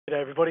G'day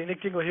everybody,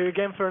 Nick Dingle here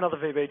again for another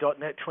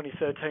VB.NET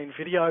 2013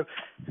 video.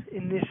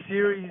 In this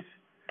series,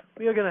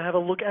 we are going to have a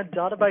look at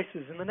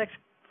databases. In the next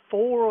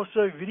 4 or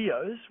so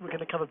videos, we're going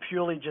to cover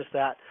purely just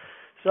that.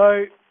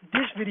 So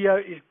this video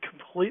is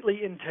completely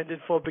intended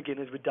for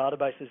beginners with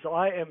databases.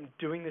 I am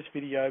doing this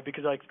video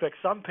because I expect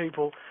some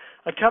people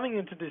are coming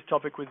into this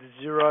topic with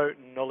zero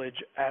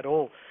knowledge at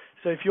all.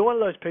 So if you're one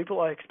of those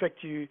people, I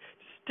expect you to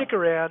stick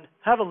around,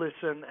 have a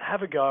listen,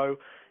 have a go.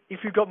 If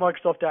you've got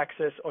Microsoft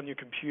Access on your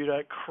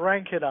computer,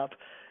 crank it up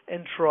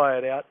and try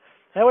it out.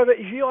 However,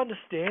 if you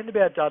understand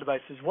about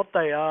databases, what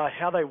they are,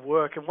 how they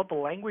work, and what the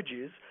language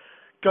is,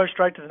 go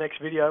straight to the next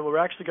video where we're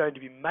actually going to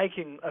be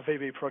making a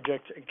VB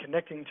project and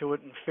connecting to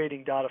it and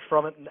feeding data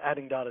from it and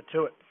adding data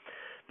to it.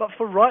 But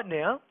for right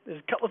now, there's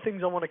a couple of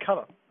things I want to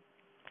cover.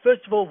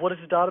 First of all, what is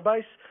a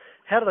database?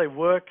 How do they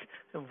work?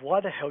 And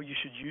why the hell you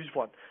should use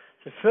one?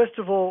 So first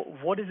of all,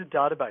 what is a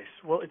database?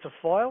 Well, it's a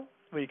file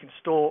where you can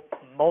store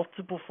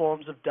multiple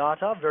forms of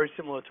data, very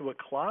similar to a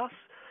class,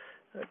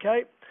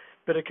 okay?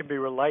 But it can be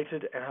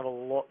related and have a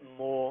lot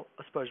more,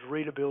 I suppose,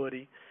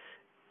 readability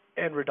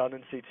and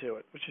redundancy to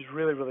it, which is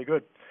really, really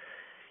good.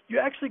 You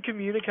actually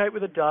communicate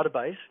with a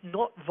database,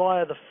 not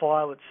via the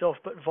file itself,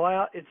 but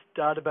via its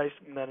database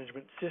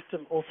management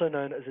system, also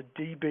known as a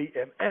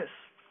DBMS.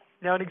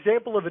 Now, an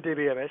example of a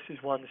DBMS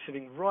is one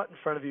sitting right in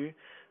front of you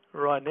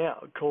right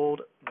now,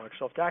 called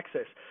Microsoft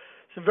Access.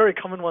 Some very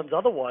common ones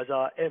otherwise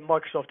are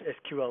Microsoft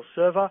SQL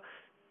Server,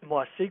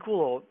 MySQL,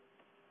 or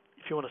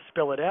if you want to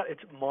spell it out,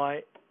 it's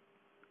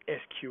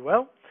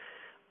MySQL,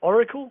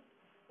 Oracle,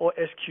 or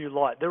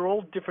SQLite. They're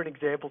all different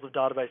examples of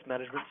database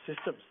management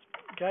systems,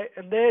 okay?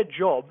 And their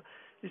job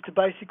is to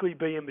basically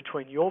be in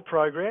between your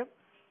program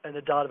and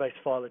the database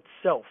file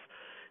itself.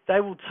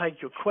 They will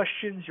take your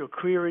questions, your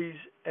queries,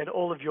 and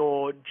all of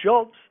your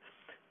jobs,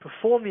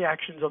 perform the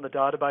actions on the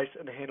database,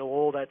 and handle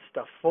all that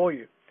stuff for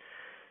you.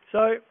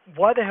 So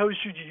why the hell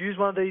should you use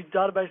one of these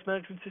database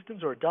management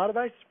systems or a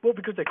database? Well,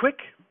 because they're quick.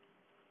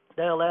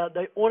 They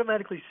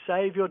automatically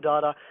save your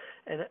data,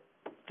 and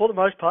for the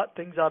most part,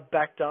 things are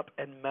backed up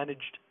and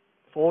managed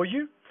for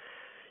you.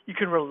 You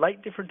can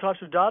relate different types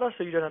of data,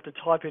 so you don't have to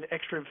type in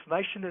extra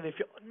information. And if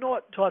you're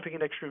not typing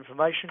in extra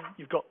information,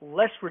 you've got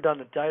less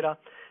redundant data,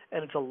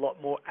 and it's a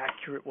lot more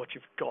accurate what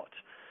you've got.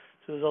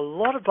 So there's a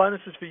lot of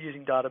bonuses for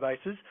using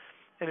databases.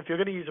 And if you're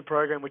going to use a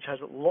program which has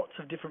lots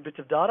of different bits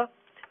of data,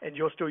 and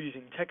you're still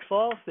using text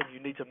files, then you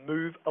need to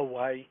move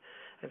away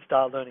and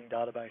start learning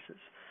databases.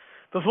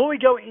 Before we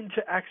go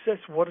into Access,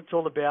 what it's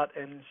all about,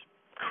 and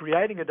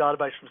creating a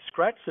database from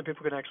scratch so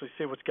people can actually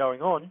see what's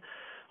going on,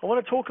 I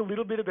want to talk a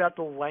little bit about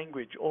the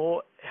language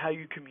or how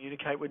you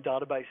communicate with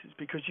databases,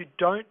 because you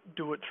don't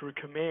do it through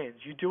commands.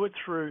 You do it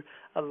through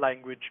a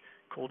language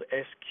called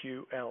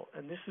SQL,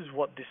 and this is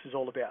what this is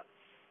all about.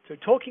 So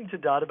talking to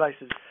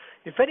databases,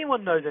 if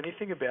anyone knows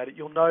anything about it,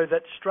 you'll know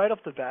that straight off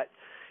the bat,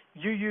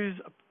 you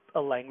use a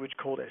language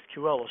called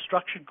SQL, or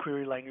structured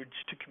query language,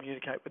 to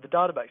communicate with the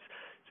database.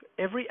 So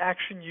every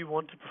action you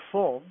want to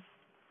perform,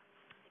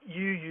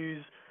 you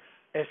use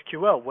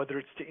SQL, whether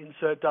it's to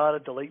insert data,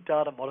 delete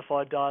data,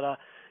 modify data,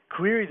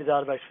 query the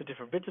database for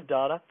different bits of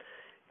data.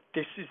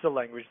 This is the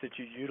language that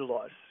you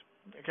utilize.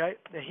 Okay.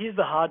 Now here's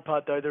the hard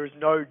part though, there is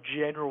no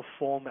general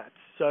format.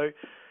 So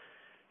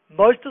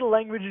most of the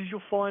languages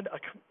you'll find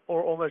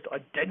are almost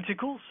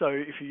identical. So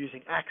if you're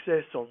using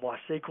Access or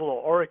MySQL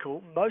or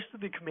Oracle, most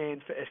of the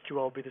commands for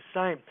SQL will be the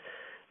same.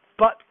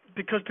 But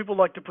because people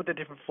like to put their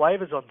different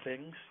flavors on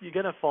things, you're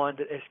going to find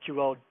that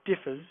SQL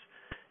differs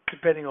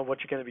depending on what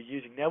you're going to be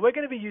using. Now we're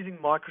going to be using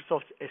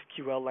Microsoft's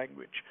SQL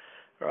language,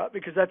 all right?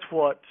 Because that's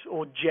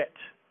or Jet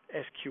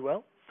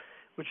SQL,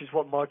 which is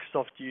what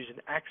Microsoft use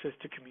in Access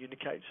to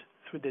communicate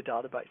with their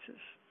databases.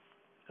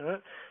 All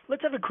right.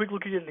 Let's have a quick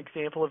look at an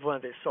example of one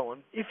of their so on.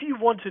 If you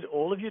wanted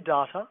all of your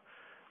data,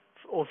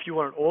 or if you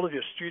wanted all of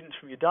your students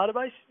from your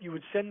database, you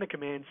would send the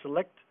command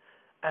select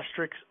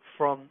asterisk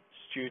from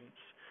students.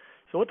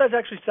 So what that's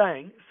actually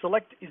saying,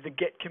 select is the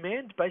get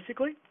command,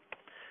 basically.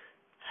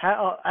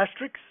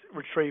 Asterisk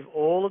retrieve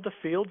all of the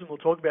fields, and we'll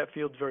talk about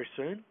fields very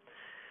soon.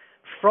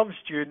 From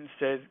students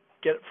says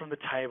get it from the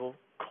table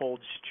called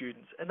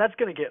students. And that's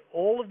going to get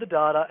all of the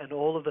data and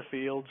all of the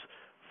fields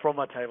from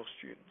my table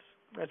students.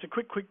 That's a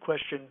quick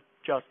question,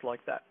 just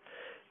like that.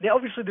 Now,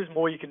 obviously, there's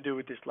more you can do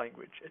with this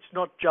language. It's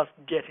not just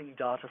getting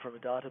data from a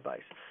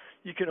database.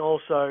 You can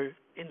also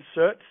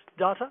insert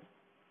data,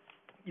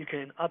 you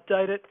can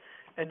update it,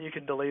 and you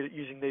can delete it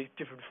using these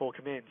different 4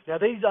 commands. Now,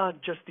 these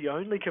aren't just the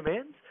only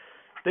commands.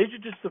 These are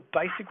just the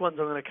basic ones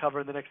I'm going to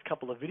cover in the next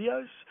couple of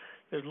videos.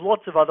 There's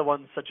lots of other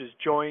ones such as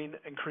join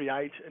and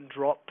create and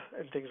drop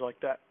and things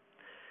like that.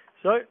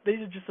 So these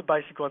are just the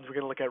basic ones we're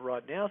going to look at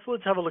right now. So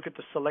let's have a look at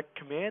the select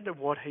command and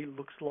what he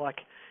looks like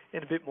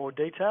in a bit more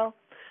detail.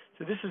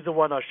 So this is the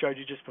one I showed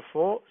you just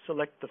before,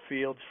 select the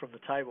fields from the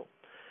table.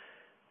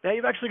 Now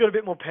you've actually got a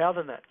bit more power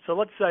than that. So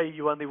let's say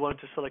you only wanted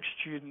to select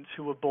students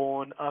who were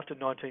born after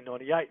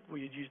 1998. Well,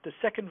 you'd use the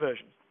second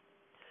version.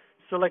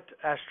 Select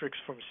asterisk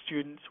from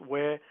students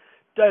where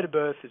date of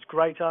birth is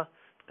greater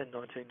than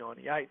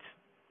 1998.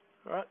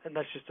 All right, and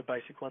that's just a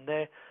basic one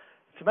there.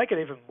 To make it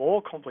even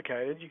more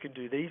complicated, you can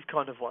do these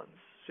kind of ones.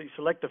 So you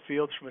select the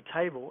fields from a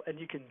table and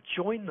you can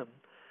join them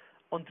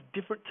onto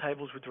different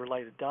tables with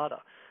related data.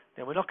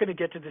 Now, we're not going to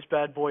get to this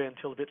bad boy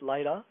until a bit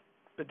later,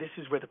 but this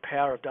is where the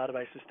power of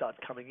databases starts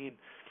coming in.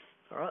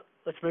 All right,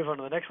 let's move on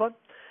to the next one.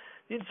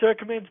 The insert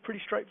command is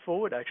pretty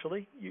straightforward,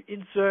 actually. You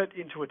insert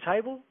into a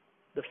table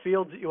the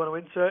fields that you want to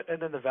insert and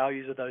then the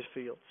values of those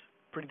fields.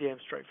 Pretty damn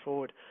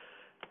straightforward.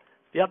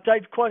 The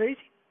update's quite easy.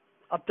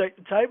 Update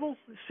the table,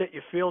 set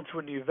your field to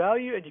a new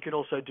value, and you can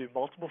also do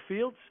multiple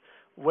fields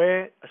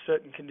where a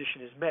certain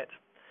condition is met.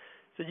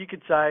 So you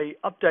could say,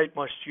 update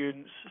my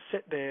students,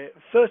 set their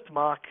first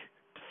mark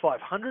to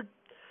 500,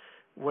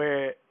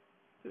 where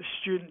the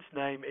student's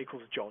name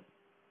equals John.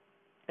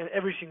 And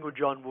every single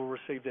John will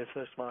receive their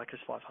first mark as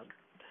 500.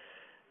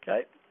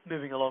 Okay,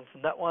 moving along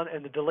from that one,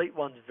 and the delete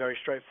one's very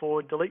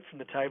straightforward. Delete from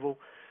the table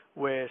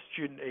where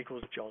student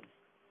equals John.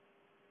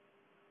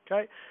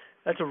 Okay,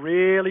 that's a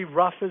really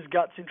rough as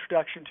guts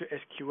introduction to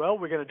SQL.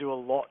 We're going to do a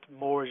lot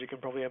more, as you can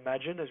probably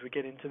imagine, as we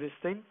get into this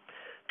thing.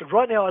 But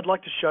right now, I'd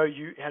like to show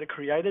you how to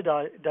create a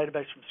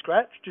database from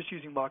scratch, just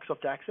using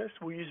Microsoft Access.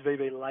 We'll use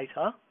VB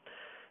later,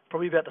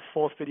 probably about the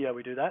 4th video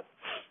we do that.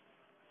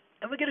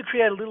 And we're going to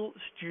create a little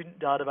student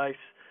database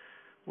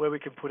where we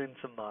can put in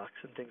some marks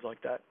and things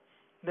like that.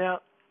 Now,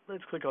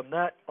 let's click on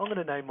that. I'm going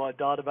to name my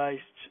database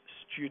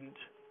student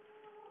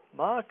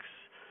marks.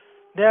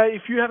 Now,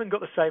 if you haven't got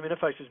the same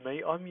interface as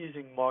me, I'm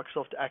using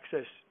Microsoft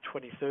Access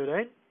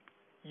 2013.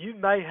 You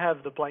may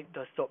have the blank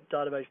desktop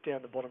database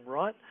down the bottom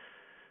right,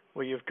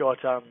 where you've got,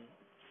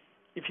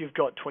 if you've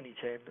got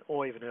 2010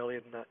 or even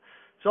earlier than that.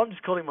 So I'm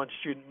just calling mine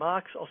student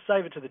marks. I'll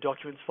save it to the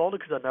documents folder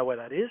because I know where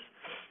that is.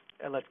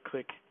 And let's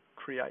click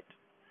create.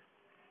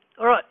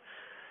 All right.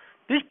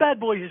 This bad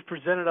boy has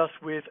presented us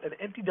with an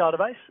empty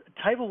database.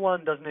 Table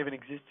 1 doesn't even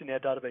exist in our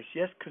database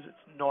yet because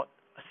it's not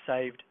a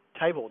saved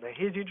table. Now,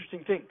 here's the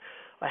interesting thing.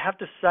 I have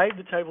to save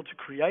the table to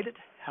create it.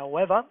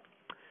 However,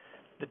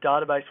 the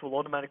database will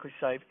automatically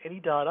save any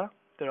data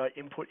that I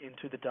input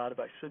into the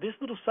database. So this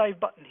little save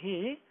button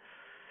here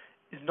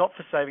is not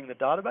for saving the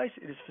database.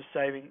 It is for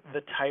saving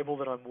the table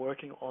that I'm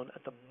working on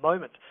at the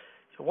moment.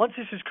 So once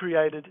this is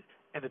created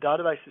and the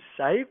database is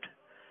saved,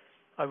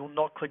 I will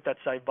not click that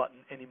save button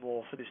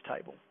anymore for this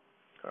table.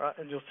 All right,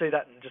 and you'll see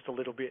that in just a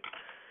little bit.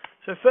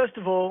 So first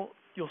of all,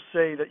 you'll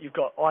see that you've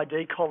got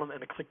ID column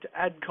and a click to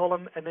add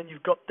column, and then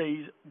you've got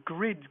these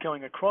grids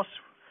going across,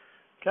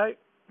 okay,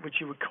 which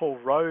you would call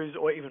rows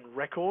or even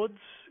records.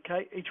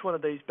 Okay, each one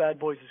of these bad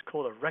boys is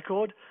called a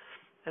record,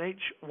 and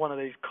each one of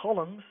these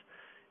columns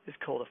is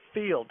called a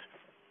field.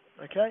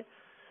 Okay,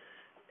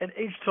 and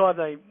each time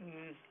they,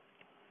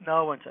 no,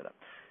 I won't say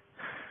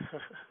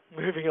that.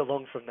 Moving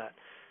along from that.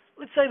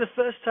 Let's say the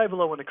first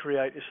table I want to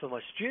create is for my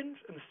students,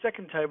 and the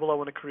second table I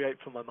want to create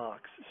for my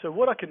marks. So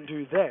what I can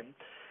do then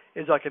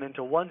is I can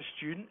enter one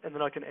student, and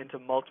then I can enter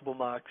multiple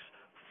marks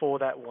for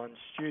that one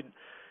student.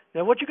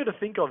 Now, what you're going to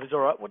think of is, all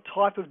right, what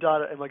type of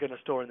data am I going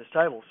to store in this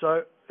table?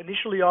 So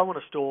initially, I want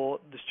to store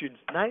the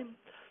student's name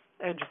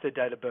and just their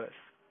date of birth.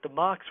 The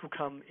marks will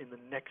come in the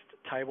next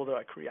table that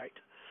I create.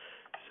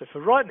 So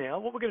for right now,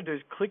 what we're going to do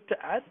is click to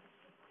add,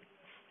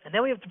 and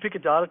now we have to pick a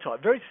data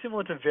type. Very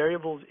similar to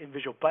variables in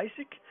Visual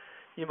Basic.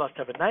 You must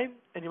have a name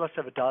and you must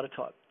have a data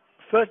type.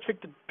 First,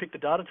 pick the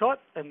data type,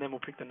 and then we'll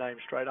pick the name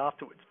straight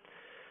afterwards.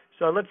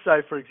 So let's say,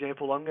 for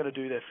example, I'm going to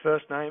do their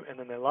first name and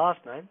then their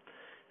last name.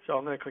 So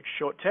I'm going to click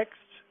short text,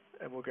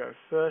 and we'll go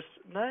first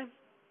name.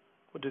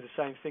 We'll do the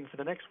same thing for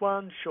the next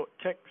one, short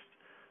text,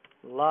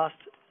 last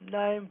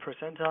name, press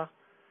enter.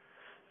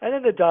 And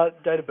then the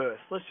date of birth.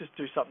 Let's just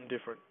do something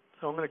different.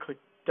 So I'm going to click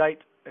date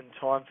and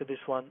time for this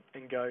one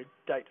and go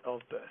date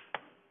of birth.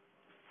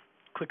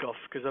 Click off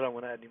because I don't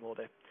want to add any more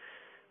there.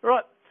 All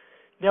right.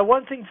 Now,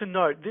 one thing to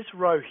note, this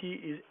row here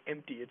is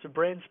empty. It's a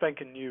brand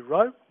spanking new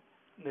row,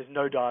 and there's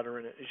no data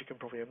in it, as you can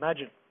probably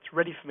imagine. It's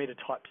ready for me to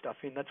type stuff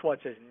in. That's why it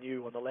says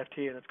new on the left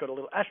here, and it's got a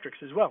little asterisk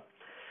as well.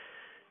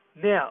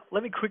 Now,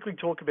 let me quickly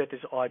talk about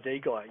this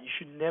ID guy. You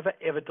should never,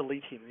 ever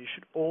delete him. You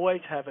should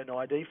always have an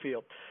ID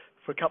field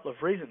for a couple of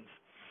reasons.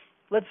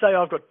 Let's say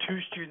I've got 2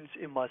 students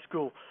in my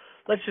school.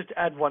 Let's just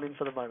add one in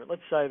for the moment.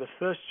 Let's say the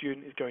first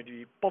student is going to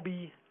be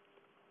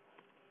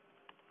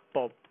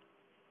Bob.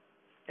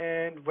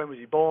 And when was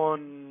he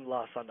born?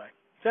 Last Sunday.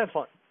 Sounds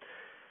fine.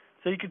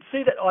 So you can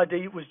see that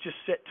ID was just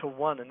set to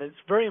 1, and it's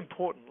very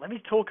important. Let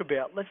me talk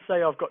about, let's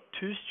say I've got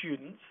 2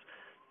 students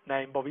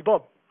named Bobby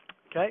Bob.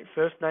 Okay,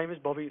 first name is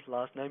Bobby,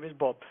 last name is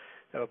Bob.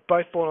 They were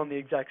both born on the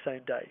exact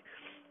same day.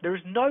 There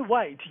is no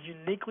way to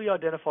uniquely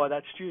identify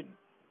that student.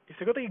 If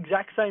they've got the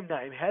exact same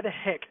name, how the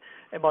heck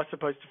am I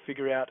supposed to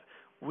figure out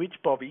which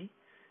Bobby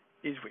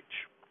is which?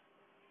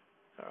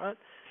 All right.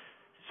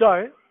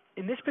 So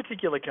in this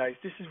particular case,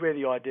 this is where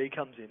the ID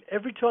comes in.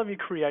 Every time you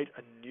create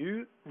a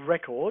new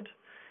record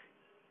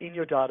in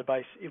your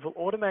database, it will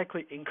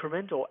automatically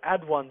increment or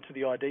add one to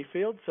the ID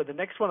field. So the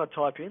next one I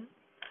type in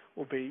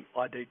will be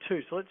ID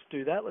 2. So let's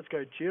do that. Let's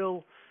go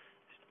Jill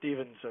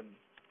Stevenson,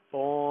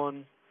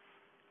 born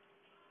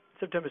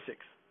September 6th.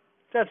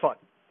 Sounds fine.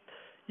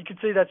 You can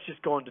see that's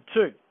just gone to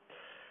 2.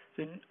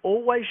 So you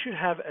always should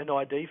have an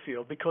ID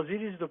field because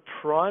it is the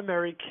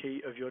primary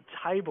key of your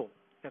table.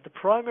 Now the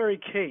primary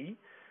key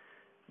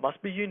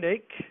must be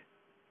unique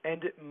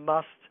and it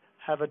must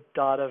have a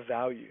data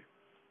value.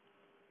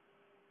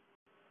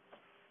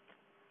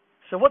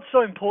 So what's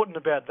so important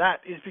about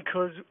that is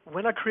because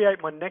when I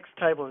create my next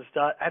table and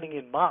start adding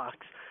in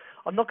marks,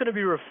 I'm not going to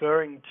be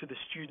referring to the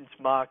student's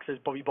marks as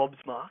Bobby Bob's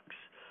marks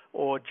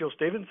or Jill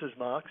Stevens'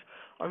 marks.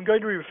 I'm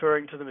going to be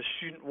referring to them as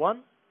student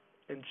 1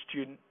 and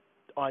student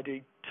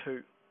ID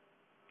 2.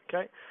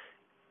 Okay?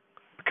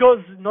 Because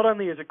not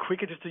only is it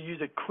quicker just to use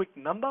a quick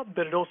number,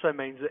 but it also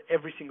means that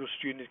every single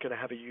student is going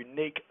to have a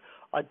unique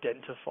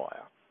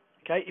identifier.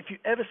 Okay? If you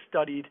ever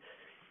studied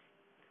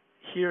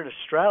here in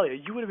Australia,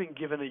 you would have been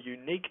given a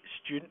unique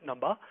student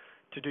number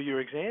to do your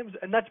exams,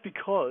 and that's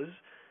because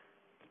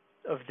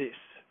of this.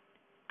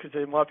 Because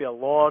there might be a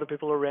lot of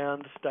people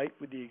around the state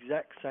with the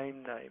exact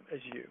same name as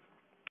you.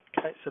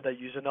 Okay, so they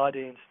use an ID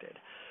instead.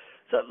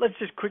 So let's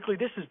just quickly,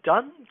 this is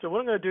done. So what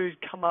I'm going to do is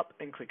come up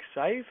and click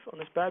Save on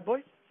this bad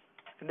boy.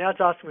 And now it's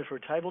asking me for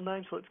a table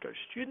name, so let's go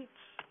Students.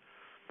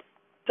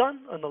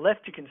 Done. On the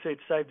left, you can see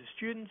it's saved as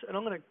Students, and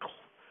I'm going to,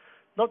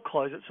 not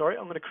close it, sorry,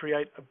 I'm going to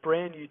create a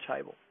brand new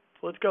table.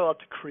 So let's go up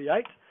to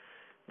Create.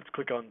 Let's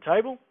click on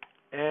Table,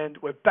 and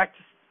we're back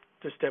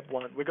to step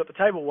 1. We've got the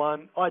Table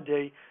 1,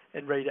 ID,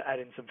 and ready to add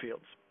in some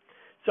fields.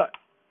 So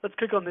let's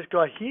click on this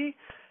guy here,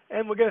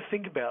 and we're going to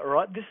think about, all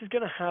right, this is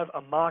going to have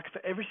a mark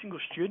for every single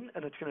student,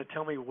 and it's going to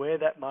tell me where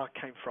that mark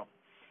came from.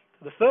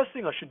 So the first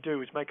thing I should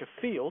do is make a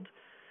field,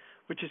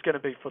 which is going to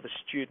be for the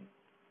student.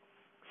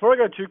 Before I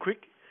go too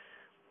quick,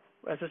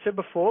 as I said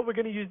before, we're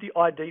going to use the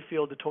ID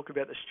field to talk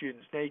about the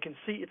students. Now you can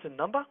see it's a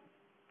number,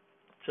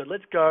 so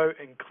let's go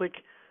and click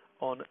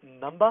on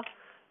number,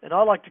 and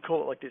I like to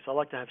call it like this. I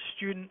like to have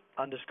student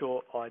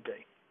underscore ID,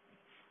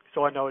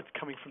 so I know it's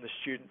coming from the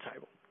student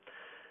table.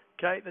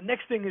 Okay, the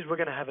next thing is we're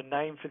going to have a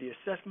name for the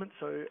assessment,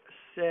 so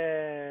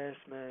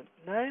assessment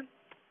name,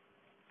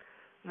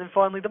 and then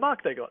finally the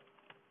mark they got.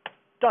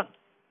 Done.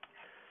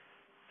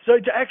 So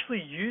to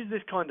actually use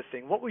this kind of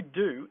thing, what we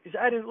do is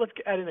let's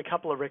add in a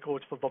couple of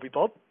records for Bobby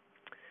Bob.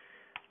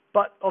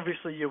 But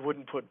obviously you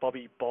wouldn't put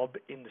Bobby Bob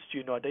in the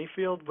student ID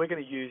field. We're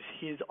going to use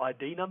his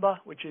ID number,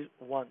 which is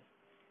 1.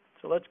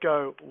 So let's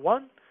go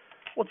 1.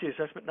 What's the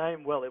assessment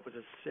name? Well, it was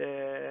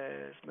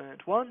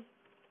assessment 1.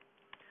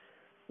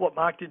 What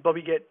mark did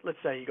Bobby get? Let's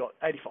say he got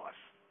 85.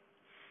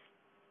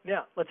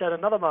 Now, let's add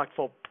another mark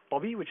for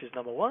Bobby, which is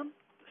number 1.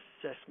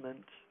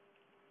 Assessment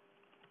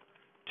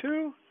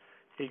 2.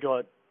 He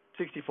got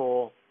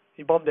 64.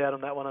 He bombed out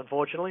on that one,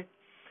 unfortunately.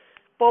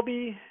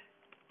 Bobby,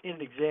 in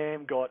an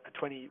exam, got a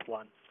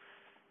 21.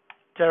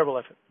 Terrible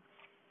effort.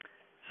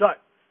 So,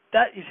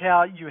 that is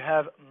how you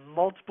have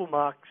multiple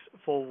marks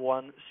for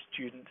one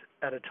student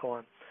at a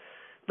time.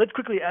 Let's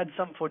quickly add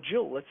some for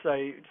Jill. Let's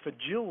say for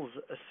Jill's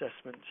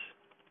assessment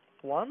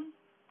 1,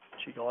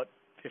 she got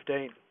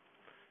 15.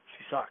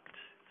 She sucked.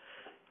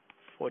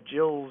 For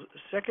Jill's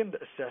second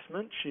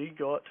assessment, she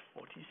got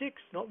 46.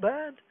 Not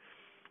bad.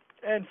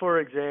 And for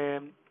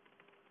exam,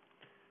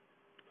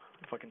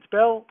 if I can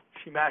spell,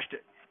 she mashed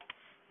it.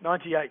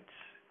 98.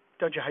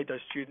 Don't you hate those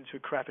students who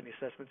are crap in the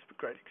assessments but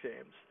great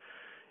exams?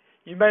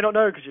 You may not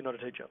know because you're not a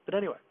teacher. But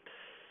anyway.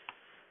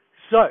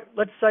 So,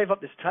 let's save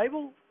up this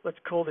table. Let's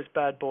call this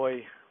bad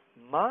boy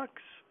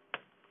marks.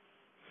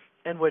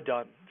 And we're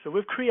done. So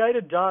we've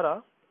created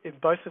data in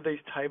both of these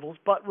tables,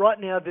 but right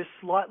now they're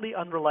slightly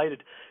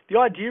unrelated. The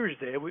idea is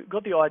there. We've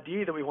got the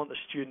idea that we want the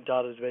student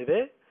data to be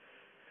there,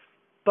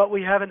 but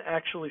we haven't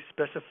actually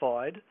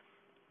specified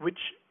which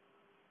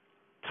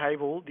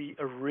table the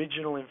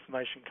original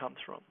information comes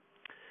from.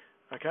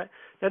 Okay.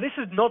 Now this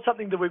is not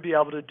something that we'd be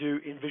able to do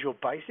in Visual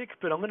Basic,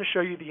 but I'm going to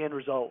show you the end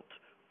result,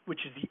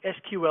 which is the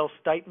SQL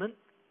statement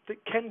that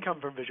can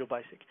come from Visual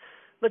Basic.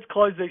 Let's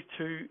close these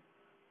two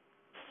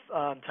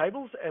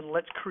tables and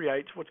let's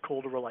create what's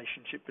called a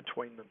relationship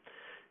between them.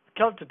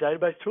 Come to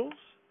Database Tools,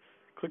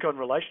 click on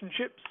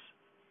Relationships,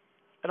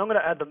 and I'm going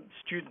to add the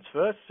students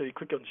first. So you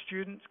click on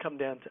Students, come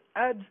down to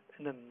Add,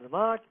 and then the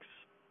marks.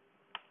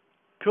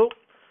 Cool.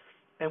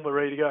 And we're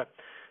ready to go.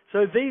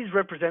 So these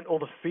represent all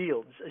the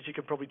fields, as you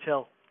can probably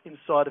tell,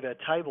 inside of our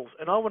tables.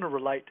 And I want to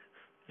relate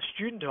the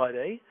student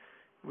ID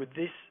with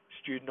this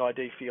student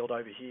ID field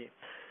over here.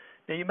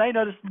 Now you may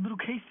notice the little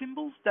key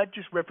symbols. That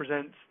just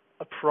represents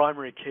a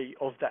primary key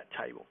of that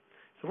table.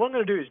 So what I'm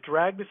going to do is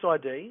drag this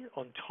ID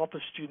on top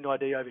of student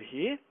ID over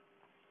here.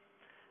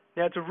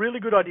 Now it's a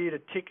really good idea to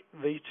tick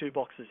these two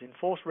boxes: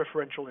 enforce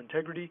referential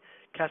integrity,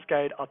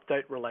 cascade,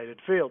 update related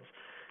fields.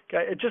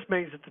 Okay, it just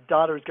means that the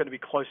data is going to be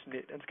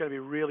close-knit and it's going to be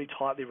really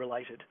tightly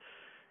related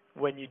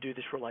when you do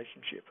this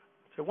relationship.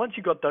 So once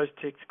you've got those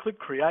ticks, click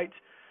Create.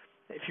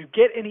 If you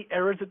get any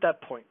errors at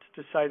that point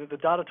to say that the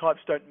data types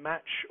don't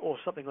match or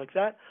something like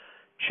that,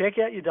 check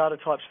out your data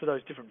types for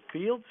those different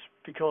fields,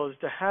 because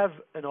to have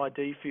an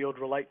ID field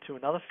relate to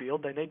another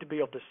field, they need to be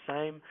of the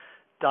same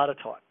data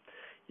type.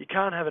 You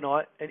can't have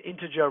an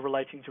integer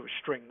relating to a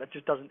string. That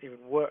just doesn't even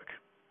work.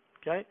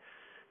 Okay?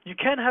 You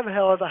can have,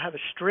 however, have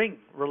a string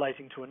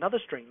relating to another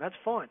string. That's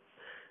fine.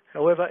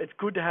 However, it's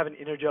good to have an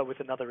integer with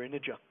another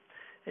integer.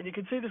 And you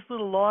can see this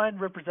little line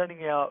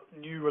representing our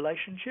new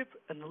relationship,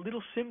 and the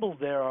little symbols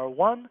there are a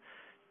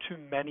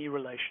one-to-many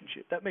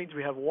relationship. That means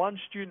we have one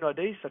student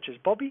ID, such as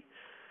Bobby,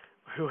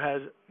 who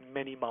has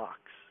many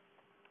marks.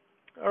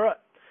 All right.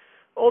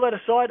 All that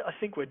aside, I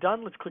think we're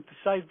done. Let's click the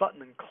Save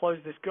button and close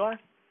this guy.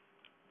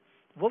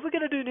 What we're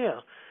going to do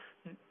now,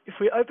 if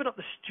we open up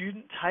the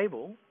student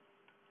table,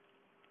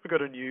 we've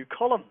got a new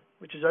column,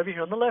 which is over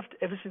here on the left,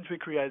 ever since we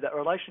created that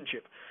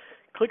relationship.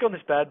 Click on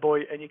this bad boy,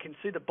 and you can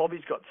see that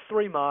Bobby's got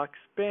 3 marks.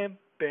 Bam,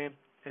 bam,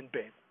 and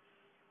bam.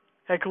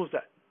 How cool is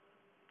that?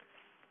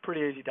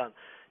 Pretty easy done.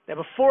 Now,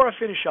 before I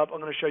finish up, I'm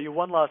going to show you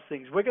one last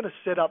thing. We're going to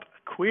set up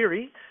a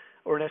query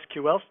or an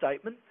SQL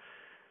statement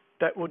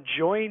that will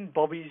join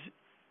Bobby's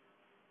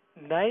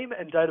name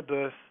and date of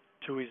birth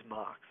to his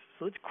marks.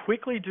 So let's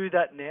quickly do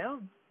that now.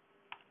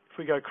 If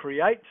we go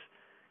Create,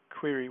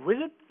 Query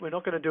Wizard, we're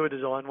not going to do a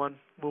design one.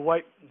 We'll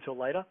wait until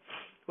later.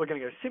 We're going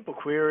to go Simple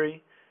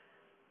Query.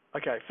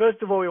 Okay,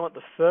 first of all, we want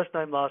the first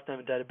name, last name,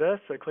 and date of birth.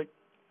 So click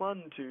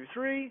 1, 2,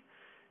 3.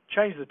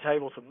 Change the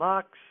table to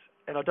marks.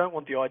 And I don't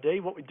want the ID.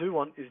 What we do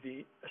want is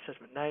the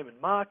assessment name and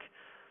mark.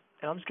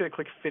 And I'm just going to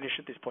click Finish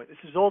at this point. This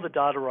is all the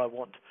data I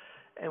want.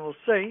 And we'll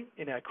see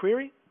in our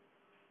query,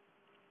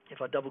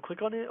 if I double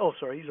click on it, oh,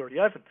 sorry, he's already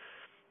open.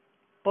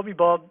 Bobby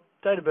Bob,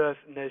 date of birth,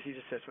 and there's his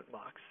assessment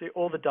marks. See,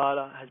 all the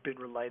data has been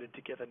related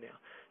together now.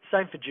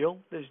 Same for Jill.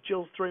 There's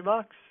Jill's 3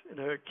 marks and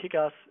her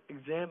kick-ass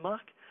exam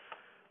mark,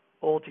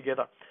 all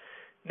together.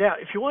 Now,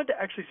 if you wanted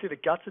to actually see the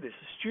guts of this,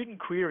 a student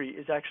query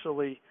is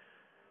actually,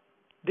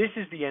 this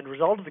is the end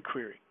result of the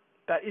query.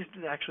 That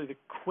isn't actually the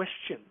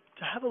question.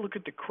 To have a look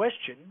at the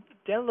question,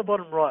 down at the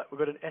bottom right, we've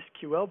got an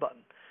SQL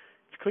button.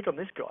 If you click on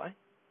this guy,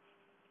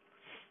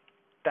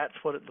 that's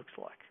what it looks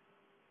like.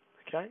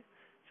 Okay?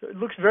 So it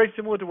looks very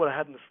similar to what I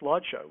had in the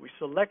slideshow. We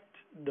select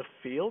the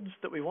fields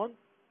that we want.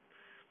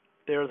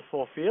 There are the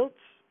 4 fields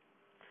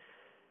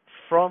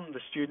from the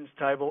students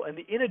table, and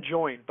the inner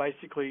join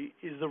basically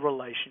is the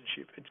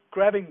relationship. It's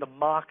grabbing the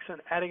marks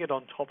and adding it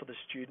on top of the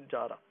student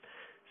data.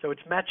 So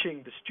it's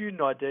matching the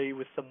student ID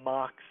with the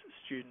marks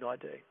student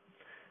ID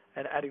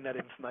and adding that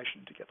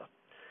information together.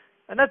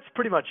 And that's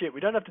pretty much it. We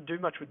don't have to do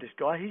much with this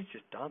guy. He's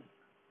just done.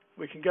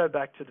 We can go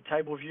back to the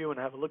table view and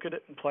have a look at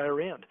it and play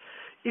around.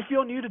 If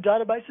you're new to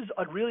databases,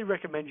 I'd really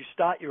recommend you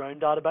start your own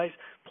database,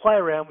 play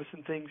around with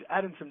some things,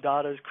 add in some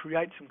data,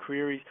 create some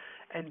queries,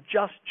 and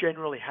just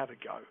generally have a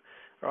go.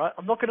 All right?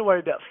 I'm not going to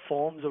worry about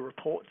forms or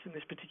reports in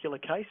this particular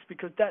case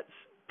because that's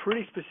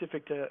pretty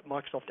specific to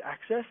Microsoft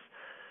Access.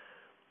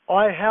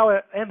 I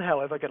am,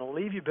 however, going to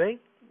leave you be.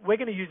 We're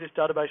going to use this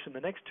database in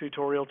the next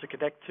tutorial to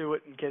connect to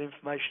it and get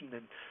information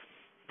and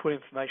put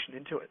information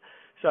into it.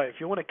 So if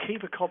you want to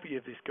keep a copy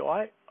of this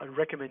guy, I'd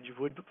recommend you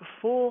would. But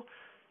before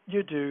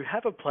you do,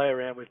 have a play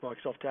around with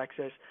Microsoft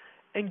Access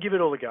and give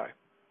it all a go.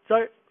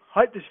 So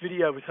hope this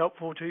video was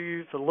helpful to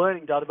you for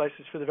learning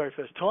databases for the very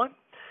first time.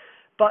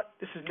 But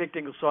this is Nick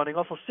Dingle signing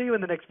off. I'll see you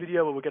in the next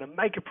video where we're going to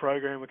make a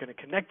program, we're going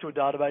to connect to a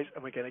database,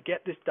 and we're going to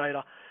get this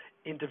data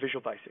into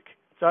Visual Basic.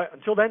 So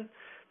until then,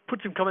 put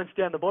some comments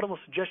down the bottom or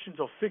suggestions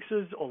or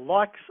fixes or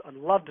likes. I'd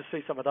love to see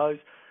some of those.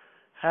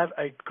 Have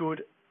a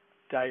good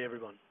day,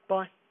 everyone.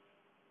 Bye.